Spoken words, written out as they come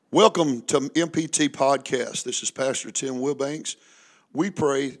Welcome to MPT Podcast. This is Pastor Tim Wilbanks. We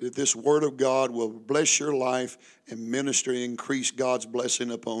pray that this Word of God will bless your life and ministry and increase God's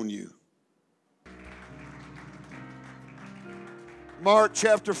blessing upon you. Mark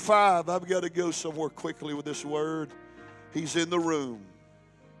chapter 5. I've got to go somewhere quickly with this word. He's in the room.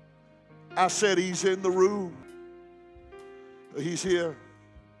 I said he's in the room. He's here.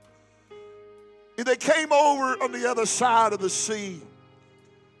 And they came over on the other side of the sea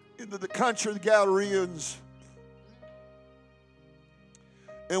into the country of the Galileans.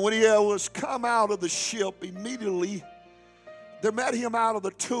 And when he was come out of the ship, immediately there met him out of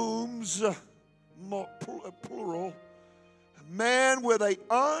the tombs, plural, a man with an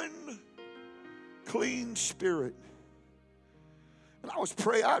unclean spirit. And I was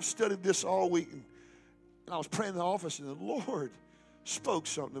praying, I've studied this all week, and I was praying in the office, and the Lord spoke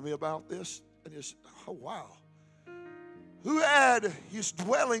something to me about this. And it's, oh wow. Who had his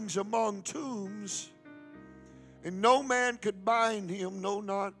dwellings among tombs, and no man could bind him, no,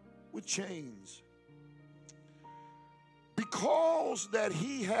 not with chains. Because that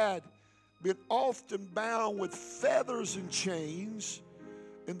he had been often bound with fetters and chains,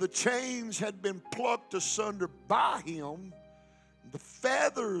 and the chains had been plucked asunder by him, the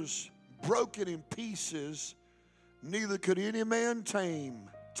feathers broken in pieces, neither could any man tame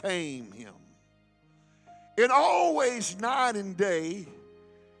him. And always night and day,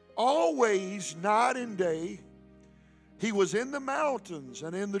 he was in the mountains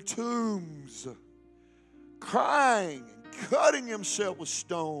and in the tombs, crying and cutting himself with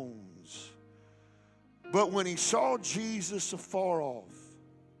stones. But when he saw Jesus afar off,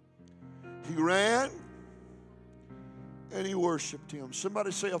 he ran and he worshiped him.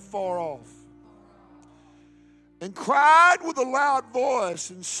 Somebody say afar off. And cried with a loud voice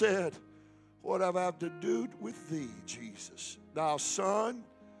and said, what have I to do with thee, Jesus, thou Son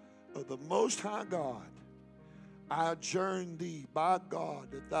of the Most High God? I adjourn thee by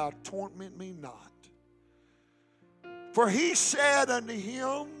God that thou torment me not. For he said unto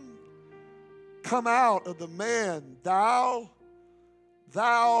him, come out of the man, thou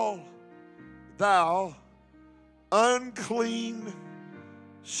unclean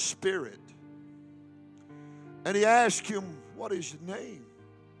spirit. And he asked him, what is your name?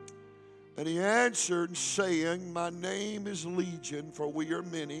 And he answered, saying, my name is Legion, for we are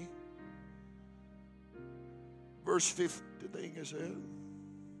many. Verse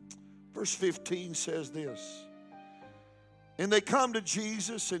 15 says this. And they come to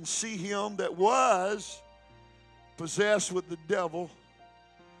Jesus and see him that was possessed with the devil.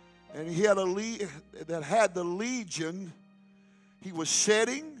 And he had had the legion. He was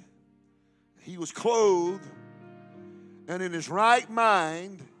sitting, he was clothed, and in his right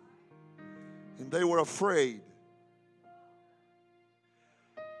mind. And they were afraid.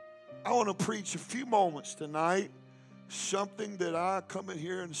 I want to preach a few moments tonight. Something that I come in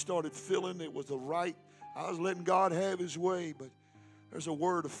here and started feeling it was the right. I was letting God have his way, but there's a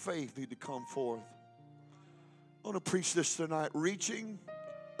word of faith need to come forth. I want to preach this tonight. Reaching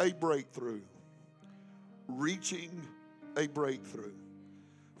a breakthrough. Reaching a breakthrough.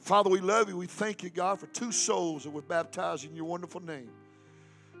 Father, we love you. We thank you, God, for 2 souls that were baptized in your wonderful name.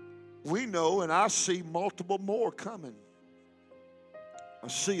 We know, and I see multiple more coming. I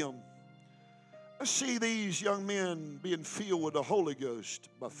see them. I see these young men being filled with the Holy Ghost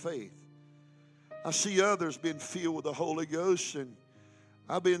by faith. I see others being filled with the Holy Ghost, and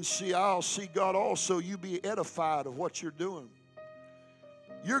I'll see God also, you be edified of what you're doing.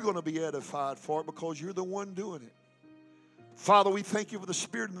 You're going to be edified for it because you're the one doing it. Father, we thank you for the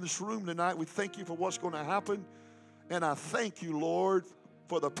Spirit in this room tonight. We thank you for what's going to happen. And I thank you, Lord,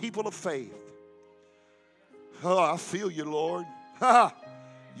 for the people of faith. Oh, I feel you, Lord.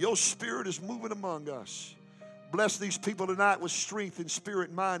 Your Spirit is moving among us. Bless these people tonight with strength in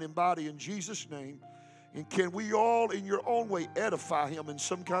spirit, mind, and body in Jesus' name. And can we all, in your own way, edify him in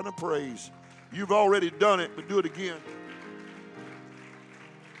some kind of praise? You've already done it, but do it again.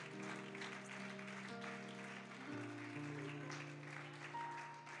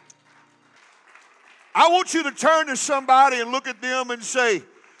 I want you to turn to somebody and look at them and say,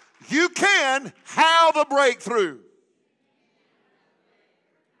 you can have a breakthrough.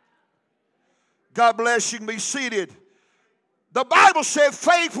 God bless you. You can be seated. The Bible said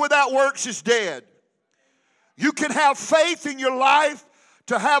faith without works is dead. You can have faith in your life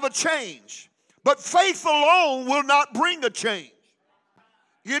to have a change. But faith alone will not bring a change.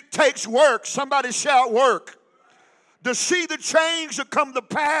 It takes work. Somebody shout work. To see the change that come to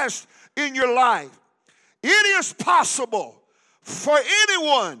pass in your life. It is possible for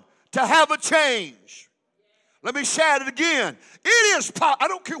anyone to have a change. Let me shout it again. It is possible. I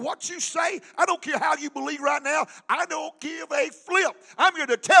don't care what you say. I don't care how you believe right now. I don't give a flip. I'm here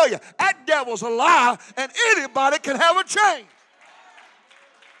to tell you, that devil's a lie, and anybody can have a change.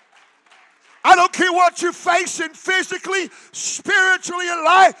 I don't care what you're facing physically, spiritually in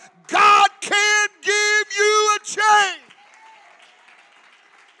life. God can give you a change.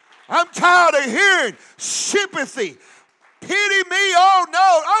 I'm tired of hearing sympathy. Pity me, oh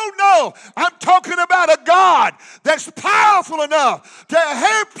no. I'm talking about a God that's powerful enough to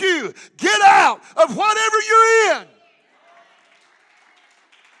help you get out of whatever you're in.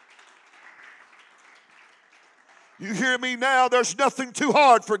 You hear me now? There's nothing too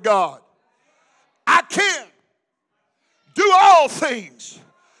hard for God. I can do all things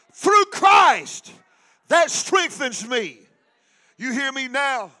through Christ that strengthens me. You hear me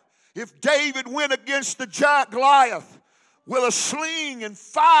now? If David went against the giant Goliath with a sling and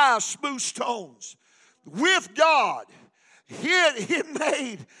 5 smooth stones, with God, he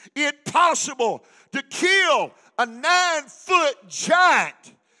made it possible to kill a 9-foot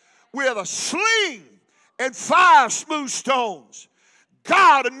giant with a sling and 5 smooth stones.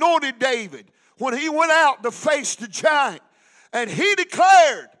 God anointed David when he went out to face the giant, and he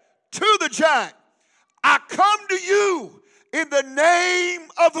declared to the giant, I come to you in the name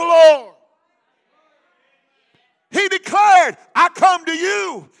of the Lord. He declared, I come to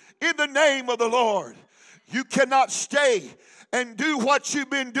you in the name of the Lord. You cannot stay and do what you've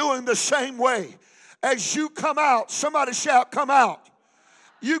been doing the same way. As you come out, somebody shout, come out.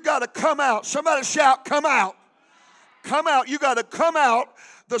 You got to come out. Somebody shout, come out. Come out. You got to come out.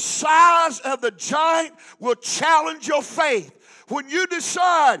 The size of the giant will challenge your faith. When you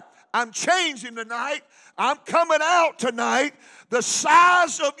decide, I'm changing tonight, I'm coming out tonight, the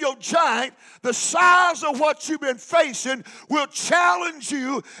size of your giant, the size of what you've been facing will challenge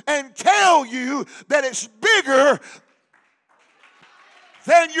you and tell you that it's bigger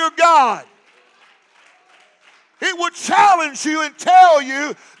than your God. It will challenge you and tell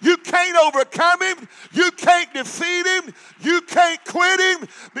you you can't overcome him, you can't defeat him, you can't quit him,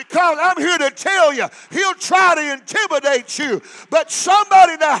 because I'm here to tell you, he'll try to intimidate you. But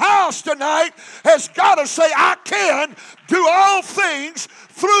somebody in the house tonight has got to say, I can do all things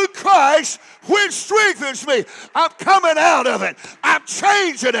through Christ which strengthens me. I'm coming out of it. I'm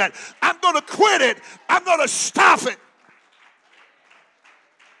changing it. I'm going to quit it. I'm going to stop it.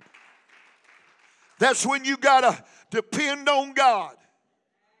 That's when you got to depend on God.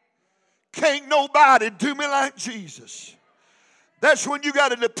 Can't nobody do me like Jesus. That's when you got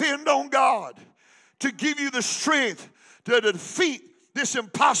to depend on God to give you the strength to defeat this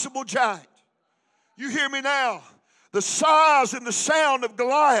impossible giant. You hear me now? The size and the sound of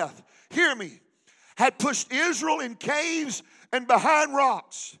Goliath, hear me, had pushed Israel in caves and behind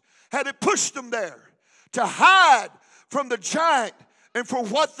rocks. Had it pushed them there to hide from the giant and for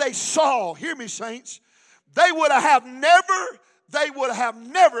what they saw. Hear me, saints. They would have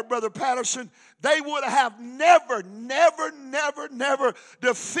never, Brother Patterson, they would have never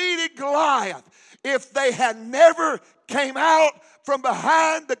defeated Goliath if they had never came out from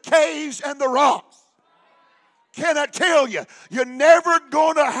behind the caves and the rocks. Can I tell you, you're never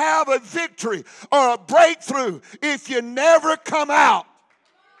going to have a victory or a breakthrough if you never come out.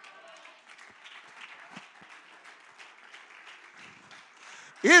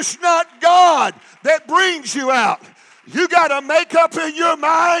 It's not God that brings you out. You got to make up in your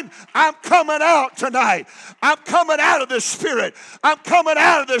mind, I'm coming out tonight. I'm coming out of this spirit. I'm coming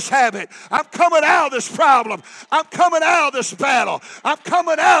out of this habit. I'm coming out of this problem. I'm coming out of this battle. I'm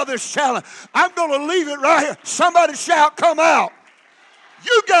coming out of this challenge. I'm going to leave it right here. Somebody shout, come out.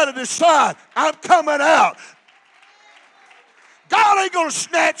 You got to decide, I'm coming out. God ain't going to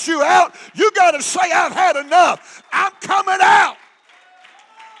snatch you out. You got to say, I've had enough. I'm coming out.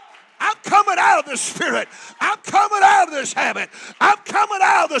 I'm coming out of this spirit. I'm coming out of this habit. I'm coming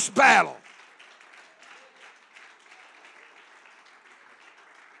out of this battle.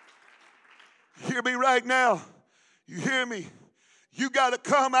 Hear me right now. You hear me? You got to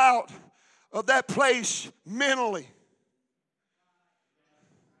come out of that place mentally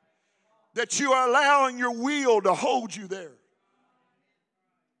that you are allowing your will to hold you there.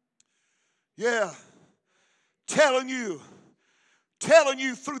 Yeah. Telling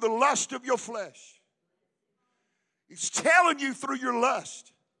you through the lust of your flesh. It's telling you through your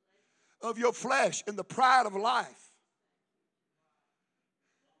lust of your flesh and the pride of life.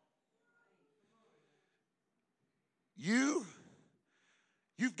 You've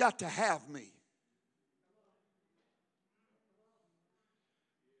got to have me.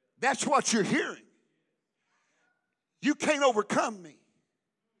 That's what you're hearing. You can't overcome me.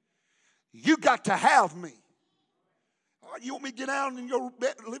 You got to have me. You want me to get out in your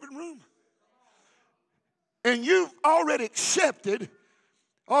living room? And you've already accepted,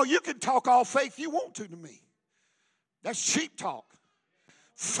 oh, you can talk all faith you want to me. That's cheap talk.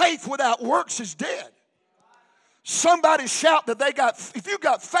 Faith without works is dead. Somebody shout that if you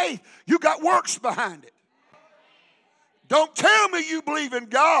got faith, you got works behind it. Don't tell me you believe in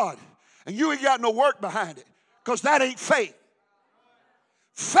God and you ain't got no work behind it, because that ain't faith.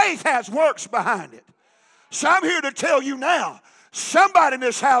 Faith has works behind it. So I'm here to tell you now, somebody in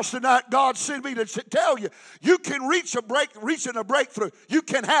this house tonight, God sent me to tell you, you can reach a breakthrough. You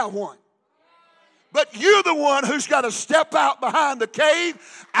can have one. But you're the one who's got to step out behind the cave,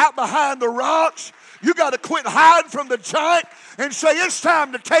 out behind the rocks. You got to quit hiding from the giant and say, it's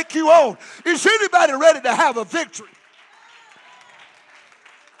time to take you on. Is anybody ready to have a victory?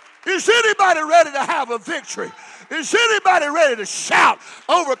 Is anybody ready to have a victory? Is anybody ready to shout,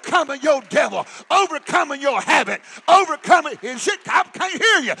 overcoming your devil, overcoming your habit, overcoming? I can't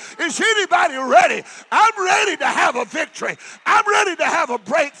hear you. Is anybody ready? I'm ready to have a victory. I'm ready to have a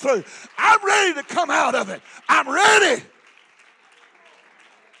breakthrough. I'm ready to come out of it. I'm ready.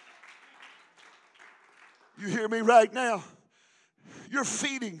 You hear me right now? You're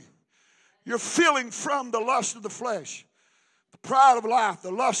feeding. You're feeling from the lust of the flesh, the pride of life,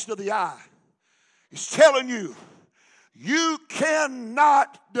 the lust of the eye. He's telling you, you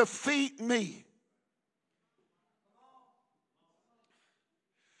cannot defeat me.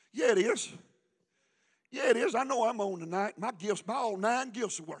 Yeah, it is. Yeah, it is. I know I'm on tonight. My all 9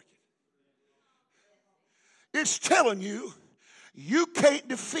 gifts are working. It's telling you, you can't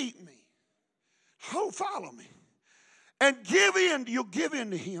defeat me. Oh, follow me. And give in. You'll give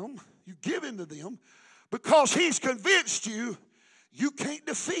in to him. You give in to them because he's convinced you can't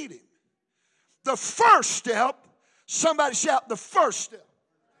defeat him. The first step, somebody shout, the first step.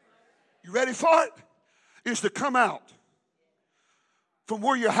 You ready for it? Is to come out from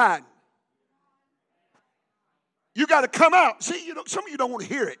where you're hiding. You got to come out. See, some of you don't want to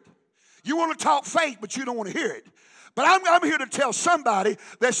hear it. You want to talk faith, but you don't want to hear it. But I'm here to tell somebody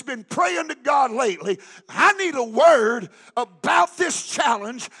that's been praying to God lately, I need a word about this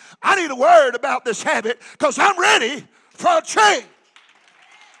challenge. I need a word about this habit because I'm ready for a change.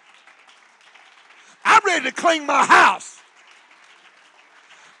 I'm ready to clean my house.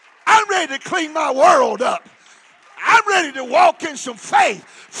 I'm ready to clean my world up. I'm ready to walk in some faith.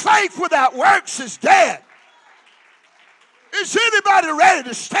 Faith without works is dead. Is anybody ready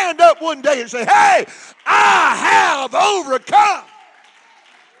to stand up one day and say, hey, I have overcome?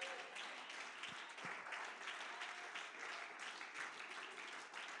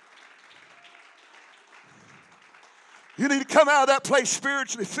 You need to come out of that place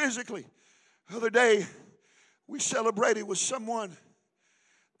spiritually, physically. The other day, we celebrated with someone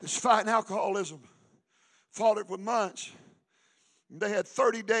that's fighting alcoholism. Fought it for months. And they had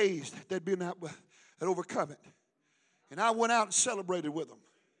 30 days they'd been out and overcome it. And I went out and celebrated with them.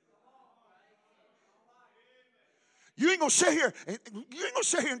 You ain't gonna sit here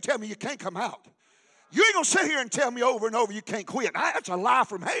and tell me you can't come out. You ain't gonna sit here and tell me over and over you can't quit. That's a lie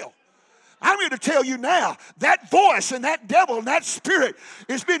from hell. I'm here to tell you now, that voice and that devil and that spirit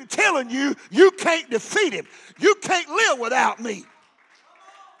has been telling you you can't defeat him. You can't live without me.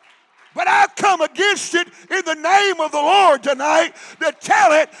 But I've come against it in the name of the Lord tonight to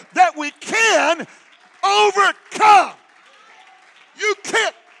tell it that we can overcome. You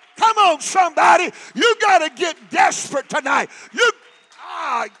can't. Come on, somebody. You got to get desperate tonight.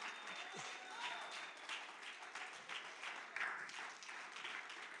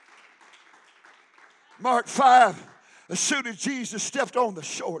 Mark 5, as soon as Jesus stepped on the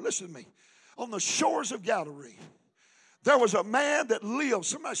shore, listen to me, on the shores of Galilee, there was a man that lived.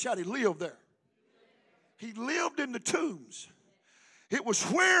 Somebody shout, he lived there. He lived in the tombs. It was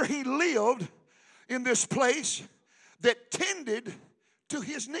where he lived in this place that tended to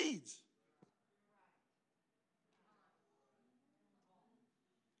his needs.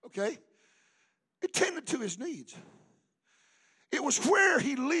 Okay? It tended to his needs. It was where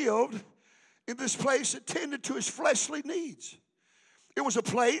he lived in this place that tended to his fleshly needs. It was a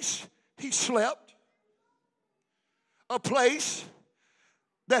place he slept, a place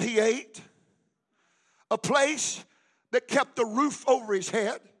that he ate, a place that kept the roof over his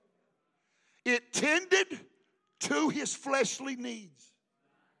head. It tended to his fleshly needs.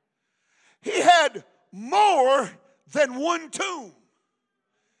 He had more than one tomb.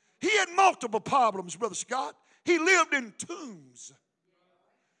 He had multiple problems, Brother Scott. He lived in tombs.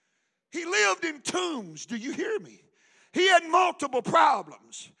 He lived in tombs. Do you hear me? He had multiple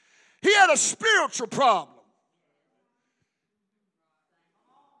problems. He had a spiritual problem.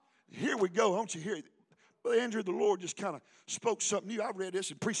 Here we go. Don't you hear it? Brother Andrew, the Lord just kind of spoke something new. I've read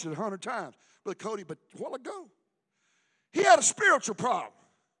this and preached it 100 times, Brother Cody, but a while ago, he had a spiritual problem.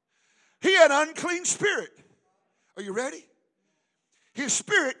 He had an unclean spirit. Are you ready? His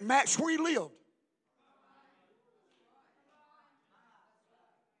spirit matched where he lived.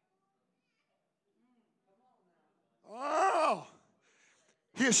 Oh,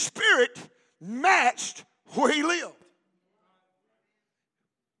 his spirit matched where he lived.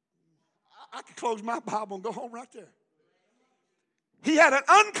 I could close my Bible and go home right there. He had an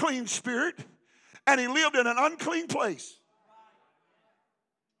unclean spirit, and he lived in an unclean place.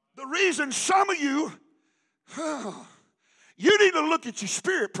 The reason some of you, you need to look at your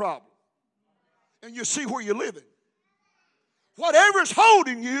spirit problem, and you'll see where you're living. Whatever's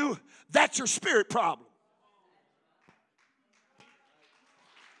holding you, that's your spirit problem.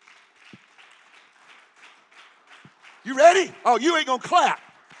 You ready? Oh, you ain't going to clap.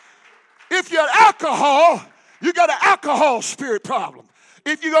 If you're alcohol, you got an alcohol spirit problem.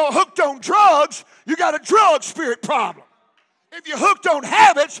 If you go hooked on drugs, you got a drug spirit problem. If you're hooked on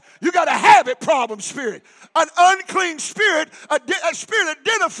habits, you got a habit problem spirit. An unclean spirit, a spirit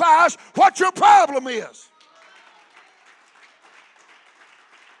identifies what your problem is.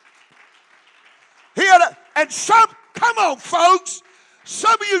 Come on, folks.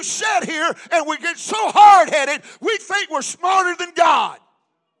 Some of you sit here and we get so hard-headed, we think we're smarter than God.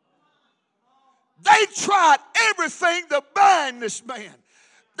 They tried everything to bind this man.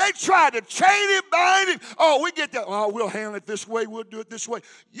 They tried to chain him, bind him. Oh, we get that. Oh, we'll handle it this way. We'll do it this way.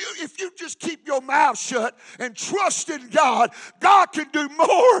 If you just keep your mouth shut and trust in God, God can do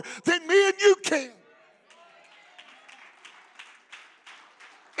more than me and you can.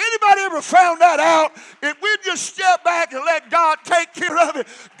 Anybody ever found that out? If we just step back and let God take care of it,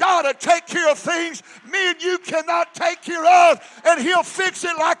 God will take care of things me and you cannot take care of, and He'll fix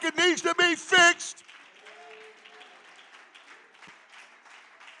it like it needs to be fixed.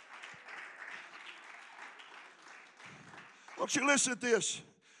 Won't you listen to this?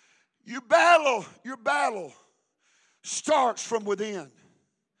 Your battle starts from within.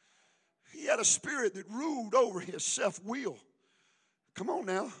 He had a spirit that ruled over his self-will. Come on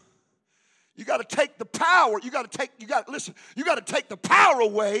now. You got to take the power. You got to take the power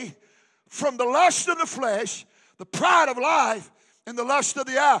away from the lust of the flesh, the pride of life, and the lust of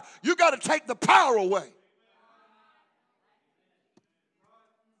the eye. You got to take the power away.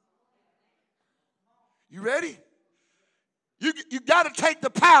 You ready? You got to take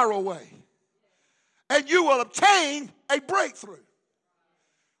the power away, and you will obtain a breakthrough.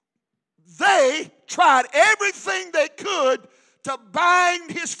 They tried everything they could to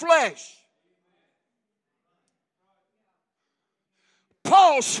bind his flesh.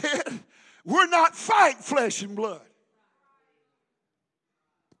 Paul said, we're not fighting flesh and blood.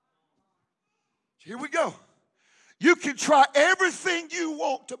 Here we go. You can try everything you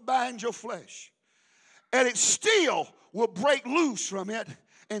want to bind your flesh, and it still will break loose from it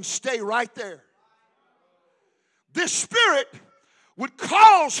and stay right there. This spirit would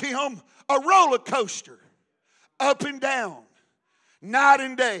cause him a roller coaster, up and down, night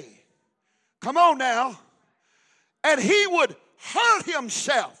and day. Come on now. And he would hurt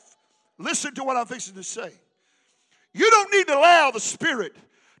himself. Listen to what I'm fixing to say. You don't need to allow the spirit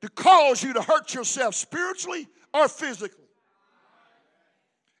to cause you to hurt yourself spiritually or physically.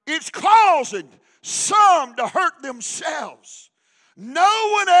 It's causing some to hurt themselves. No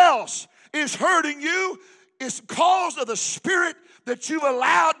one else is hurting you. It's because of the spirit that you've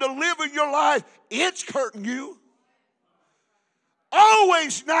allowed to live in your life. It's hurting you.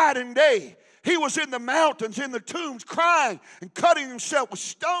 Always night and day, he was in the mountains, in the tombs, crying and cutting himself with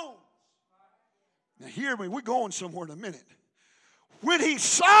stones. Now hear me, we're going somewhere in a minute. When he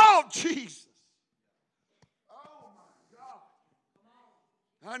saw Jesus, oh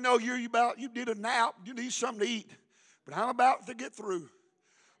my God. I know you did a nap, you need something to eat, but I'm about to get through.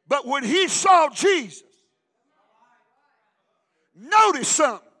 But when he saw Jesus, notice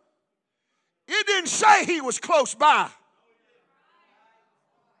something. It didn't say he was close by.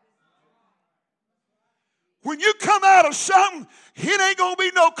 When you come out of something, it ain't going to be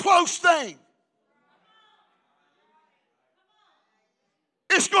no close thing.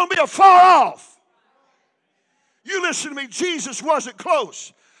 It's going to be a far off. You listen to me, Jesus wasn't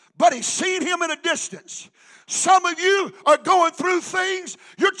close, but he seen him in a distance. Some of you are going through things.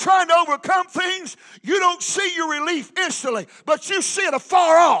 You're trying to overcome things. You don't see your relief instantly, but you see it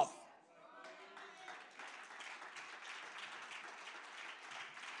afar off.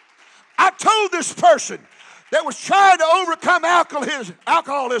 I told this person that was trying to overcome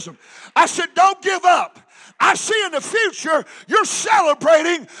alcoholism, I said, don't give up. I see in the future you're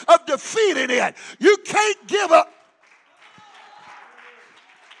celebrating of defeating it. You can't give up.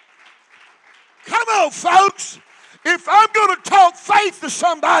 Come on, folks. If I'm going to talk faith to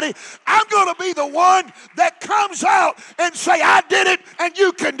somebody, I'm going to be the one that comes out and say, I did it and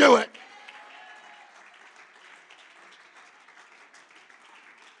you can do it.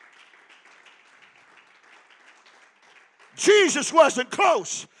 Jesus wasn't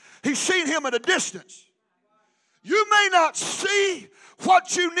close. He seen him at a distance. You may not see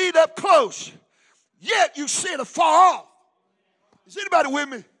what you need up close, yet you see it afar off. Is anybody with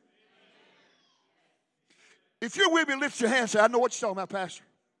me? If you're with me, lift your hand and say, I know what you're talking about, Pastor.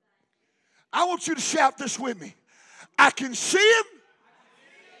 I want you to shout this with me. I can see him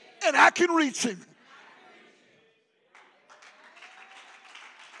and I can reach him.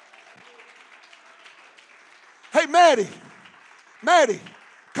 Hey, Maddie,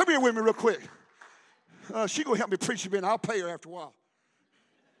 come here with me real quick. She going to help me preach a bit, and I'll pay her after a while.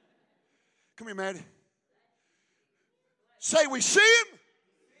 Come here, Maddie. Say we see him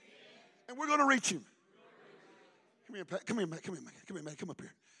and we're going to reach him. Come here, man. Come up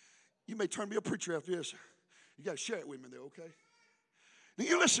here. You may turn me a preacher after this. You got to share it with me there, okay? Now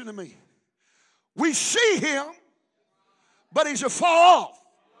you listen to me. We see him, but he's afar off.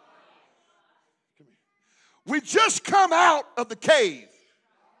 Come here. We just come out of the cave.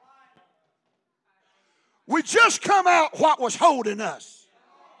 We just come out what was holding us.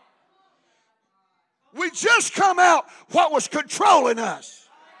 We just come out what was controlling us.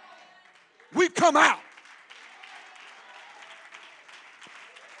 We've come out.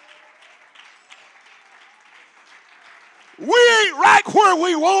 We ain't right where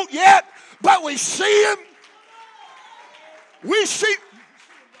we want yet, but we see him. We see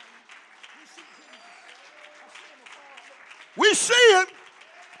him.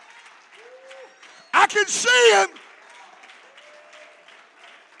 I can see him.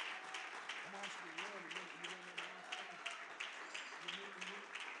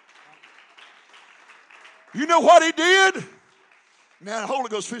 You know what he did? Now the Holy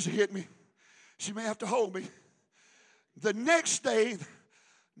Ghost physically hit me. She may have to hold me. The next day,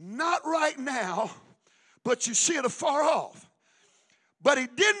 not right now, but you see it afar off. But he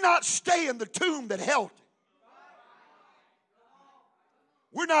did not stay in the tomb that held it.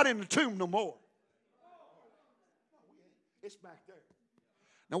 We're not in the tomb no more. It's back there.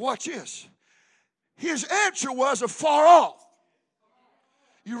 Now watch this. His answer was afar off.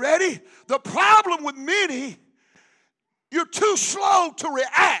 You ready? The problem with many, you're too slow to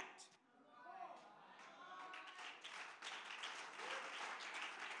react.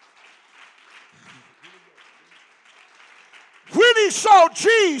 When he saw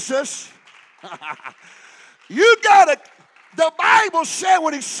Jesus, the Bible said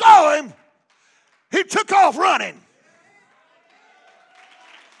when he saw him, he took off running.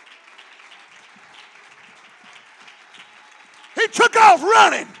 He took off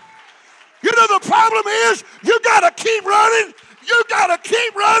running. You know the problem is you got to keep running. You got to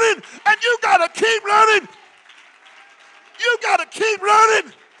keep running. And you got to keep running. You got to keep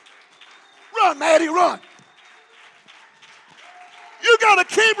running. Run, Maddie, run. You got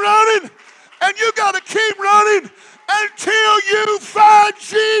to keep running, and you got to keep running until you find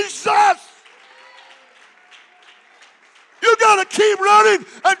Jesus. You got to keep running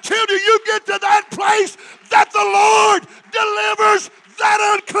until you get to that place that the Lord delivers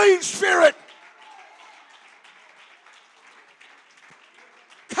that unclean spirit.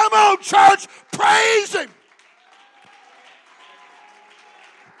 Come on, church, praise him.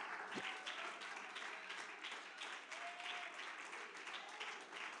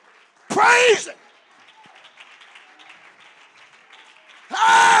 Praise it.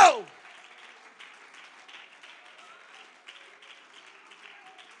 Oh!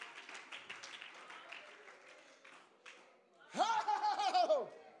 Oh!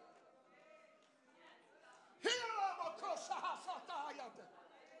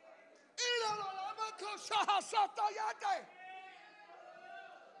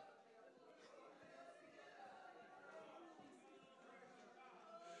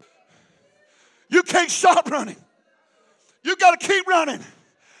 You can't stop running. You got to keep running.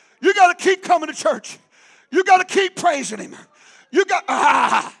 You got to keep coming to church. You got to keep praising him. You got,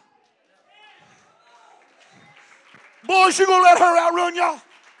 Boys, you going to let her outrun y'all?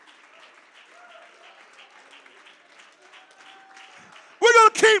 We're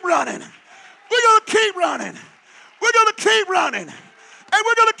going to keep running. We're going to keep running. We're going to keep running. And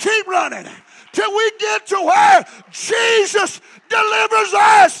we're going to keep running till we get to where Jesus delivers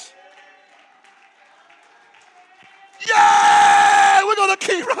us. Yeah, we're going to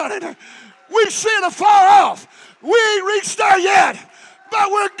keep running. We see it afar off. We ain't reached there yet, but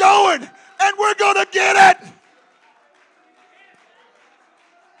we're going, and we're going to get it.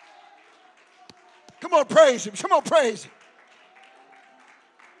 Come on, praise him. Come on, praise him.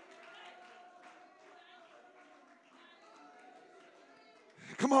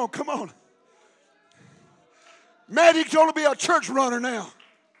 Come on, come on. Maddie can only be a church runner now.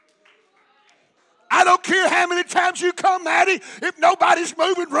 I don't care how many times you come, Maddie. If nobody's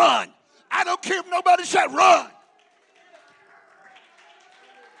moving, run. I don't care if nobody said run.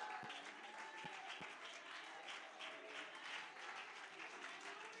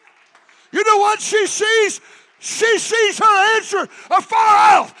 You know what she sees? She sees her answer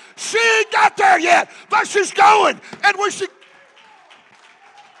afar off. She ain't got there yet, but she's going. And when she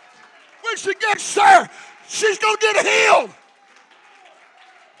gets there, she's going to get healed.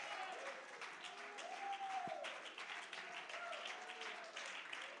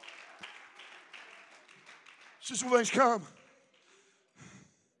 Sister Wilbanks, come.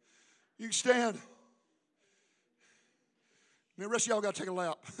 You can stand. And the rest of y'all got to take a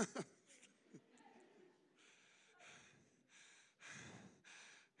lap.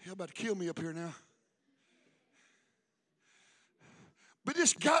 You're about to kill me up here now. But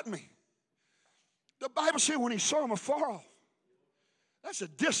this got me. The Bible said when he saw him afar off, that's a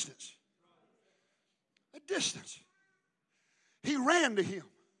distance. A distance. He ran to him.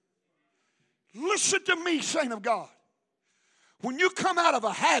 Listen to me, saint of God. When you come out of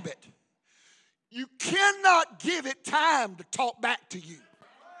a habit, you cannot give it time to talk back to you.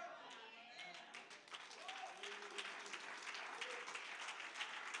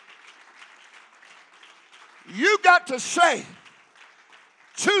 You got to say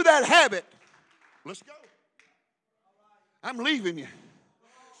to that habit, let's go. I'm leaving you.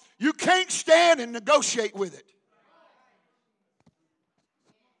 You can't stand and negotiate with it.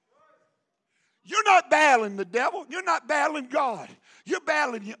 You're not battling the devil. You're not battling God. You're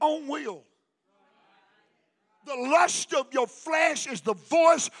battling your own will. The lust of your flesh is the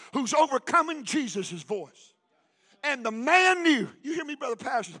voice who's overcoming Jesus' voice. And the man knew, you hear me, Brother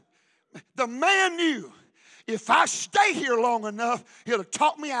Pastor? The man knew, if I stay here long enough, he'll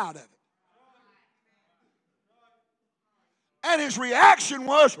talk me out of it. And his reaction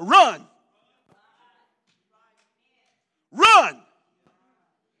was, run. Run.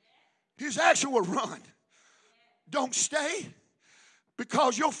 His action was run. Don't stay,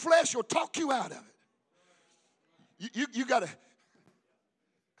 because your flesh will talk you out of it. You got to,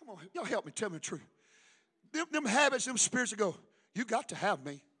 come on, y'all help me, tell me the truth. Them habits, them spirits that go, you got to have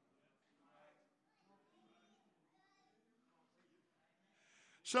me.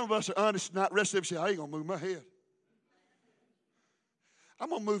 Some of us are honest, not rest of them say, I ain't going to move my head. I'm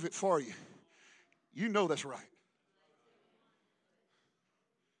going to move it for you. You know that's right.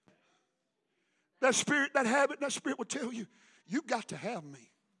 That spirit, that habit, that spirit will tell you, you got to have me.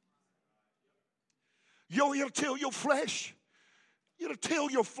 You'll tell your flesh, you'll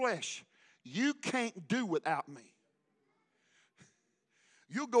tell your flesh, you can't do without me.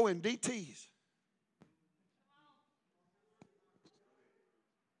 You'll go in DTs.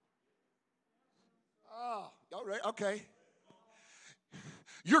 Oh, all right, okay.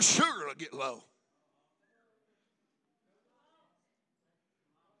 Your sugar will get low.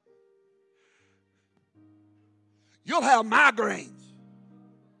 You'll have migraines.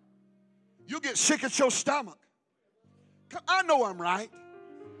 You'll get sick at your stomach. I know I'm right.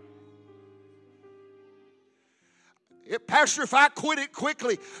 Pastor, if I quit it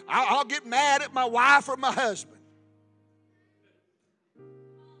quickly, I'll get mad at my wife or my husband.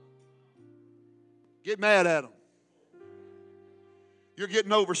 Get mad at them. You're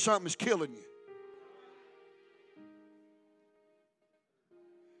getting over something that's killing you.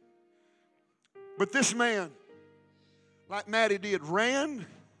 But this man, like Maddie did, ran,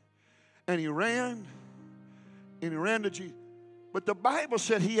 and he ran, and he ran to Jesus. But the Bible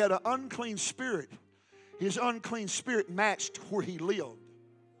said he had an unclean spirit. His unclean spirit matched where he lived.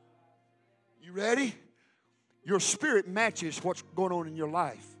 You ready? Your spirit matches what's going on in your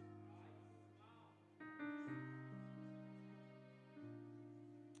life.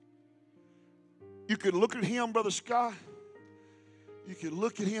 You could look at him, Brother Scott. You could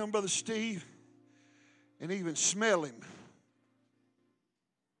look at him, Brother Steve, and even smell him.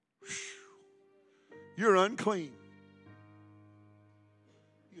 You're unclean.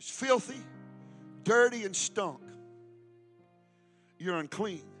 You're filthy, dirty, and stunk. You're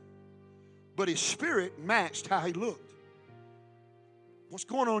unclean. But his spirit matched how he looked. What's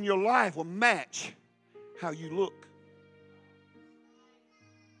going on in your life will match how you look.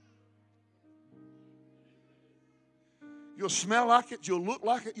 You'll smell like it, you'll look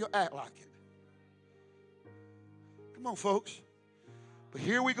like it, you'll act like it. Come on, folks. But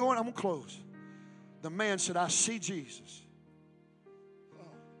here we go, and I'm going to close. The man said, I see Jesus. Oh.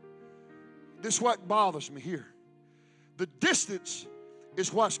 This is what bothers me here. The distance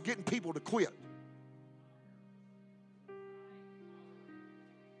is what's getting people to quit.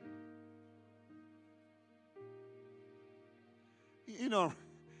 You know,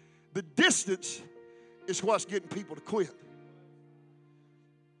 the distance is what's getting people to quit.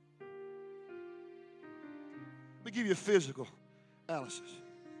 Let me give you a physical analysis.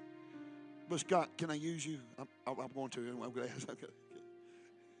 But Scott, can I use you? I'm going to. I'm going to ask. Okay.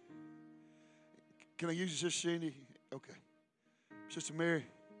 Can I use you, Sister Cindy? Okay. Sister Mary.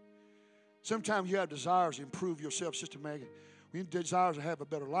 Sometimes you have desires to improve yourself, Sister Maggie. When you desire to have a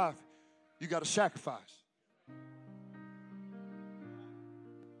better life, you got to sacrifice.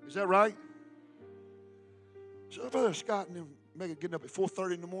 Is that right? So Brother Scott and Megan getting up at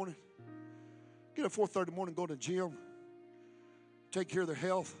 4:30 in the morning. Get up at 4:30 in the morning, go to the gym, take care of their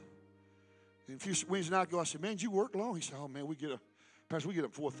health. And a few Wednesday night ago, I said, man, did you work long? He said, oh, man, Pastor, we get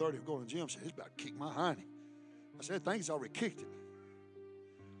up at 4:30 and go to the gym. I said, it's about to kick my hiney. I said, I think he's already kicked it.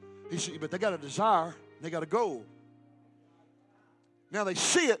 He said, but they got a desire, and they got a goal. Now they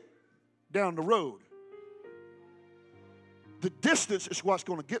see it down the road. The distance is what's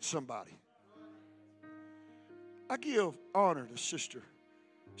going to get somebody. I give honor to Sister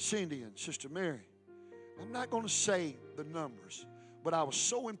Cindy and Sister Mary. I'm not going to say the numbers, but I was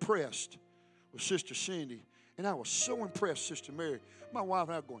so impressed with Sister Cindy, and I was so impressed, Sister Mary. My wife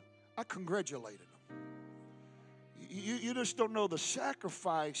and I were going, I congratulated them. You just don't know the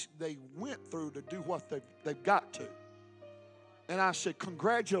sacrifice they went through to do what they've got to. And I said,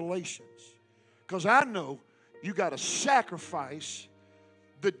 congratulations, because I know you got to sacrifice.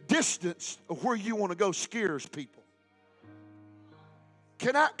 The distance of where you want to go scares people.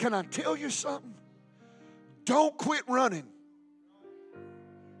 Can I tell you something? Don't quit running.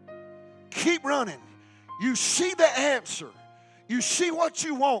 Keep running. You see the answer. You see what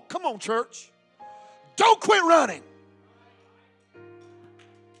you want. Come on, church. Don't quit running.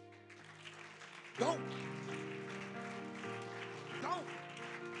 Don't.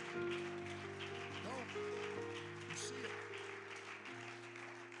 You see it.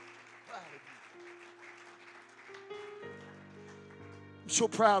 Proud of you. I'm so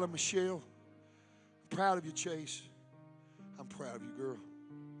proud of Michelle. I'm proud of you, Chase. I'm proud of you, girl.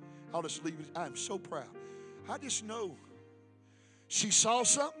 I'll just leave it. I'm so proud. I just know she saw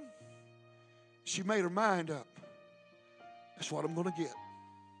something. She made her mind up. That's what I'm going to get.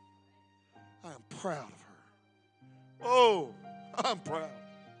 I am proud of her. Oh, I'm proud.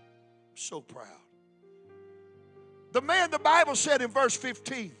 I'm so proud. The man, the Bible said in verse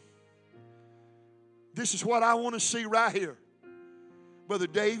 15, this is what I want to see right here. Brother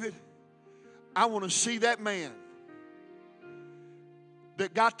David, I want to see that man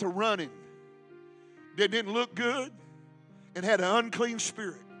that got to running, that didn't look good and had an unclean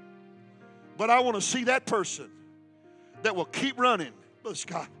spirit. But I want to see that person that will keep running, Brother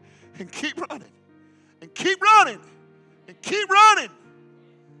Scott, and keep running, and keep running, and keep running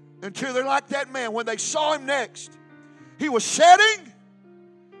until they're like that man. When they saw him next, he was setting,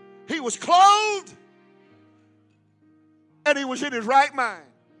 he was clothed, and he was in his right mind.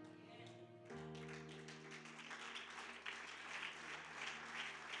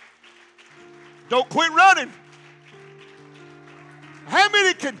 Don't quit running. How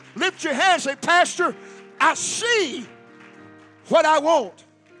many can lift your hands and say, Pastor, I see what I want?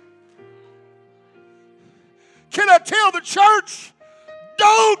 Can I tell the church,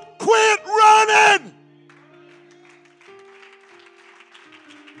 don't quit running?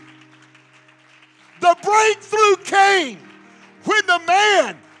 The breakthrough came when the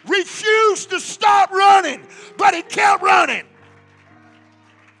man refused to stop running, but he kept running.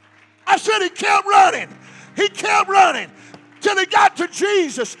 I said he kept running. He kept running till he got to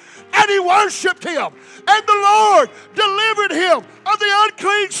Jesus, and he worshiped him, and the Lord delivered him of the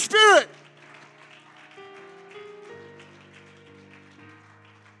unclean spirit.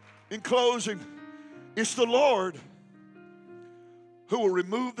 In closing, it's the Lord who will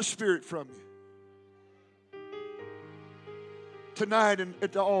remove the spirit from you. Tonight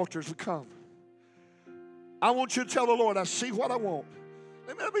at the altars we come. I want you to tell the Lord, I see what I want.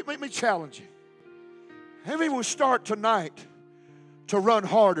 Let me challenge you. How many will start tonight to run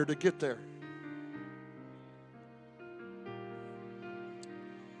harder to get there?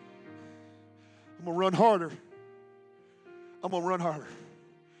 I'm going to run harder. I'm going to run harder.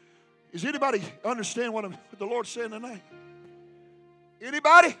 Does anybody understand what the Lord's saying tonight?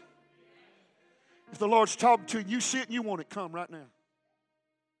 Anybody? If the Lord's talking to you, you see it and you want it, come right now.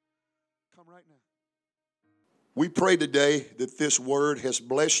 Come right now. We pray today that this word has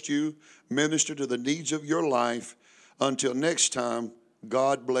blessed you, ministered to the needs of your life. Until next time,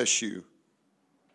 God bless you.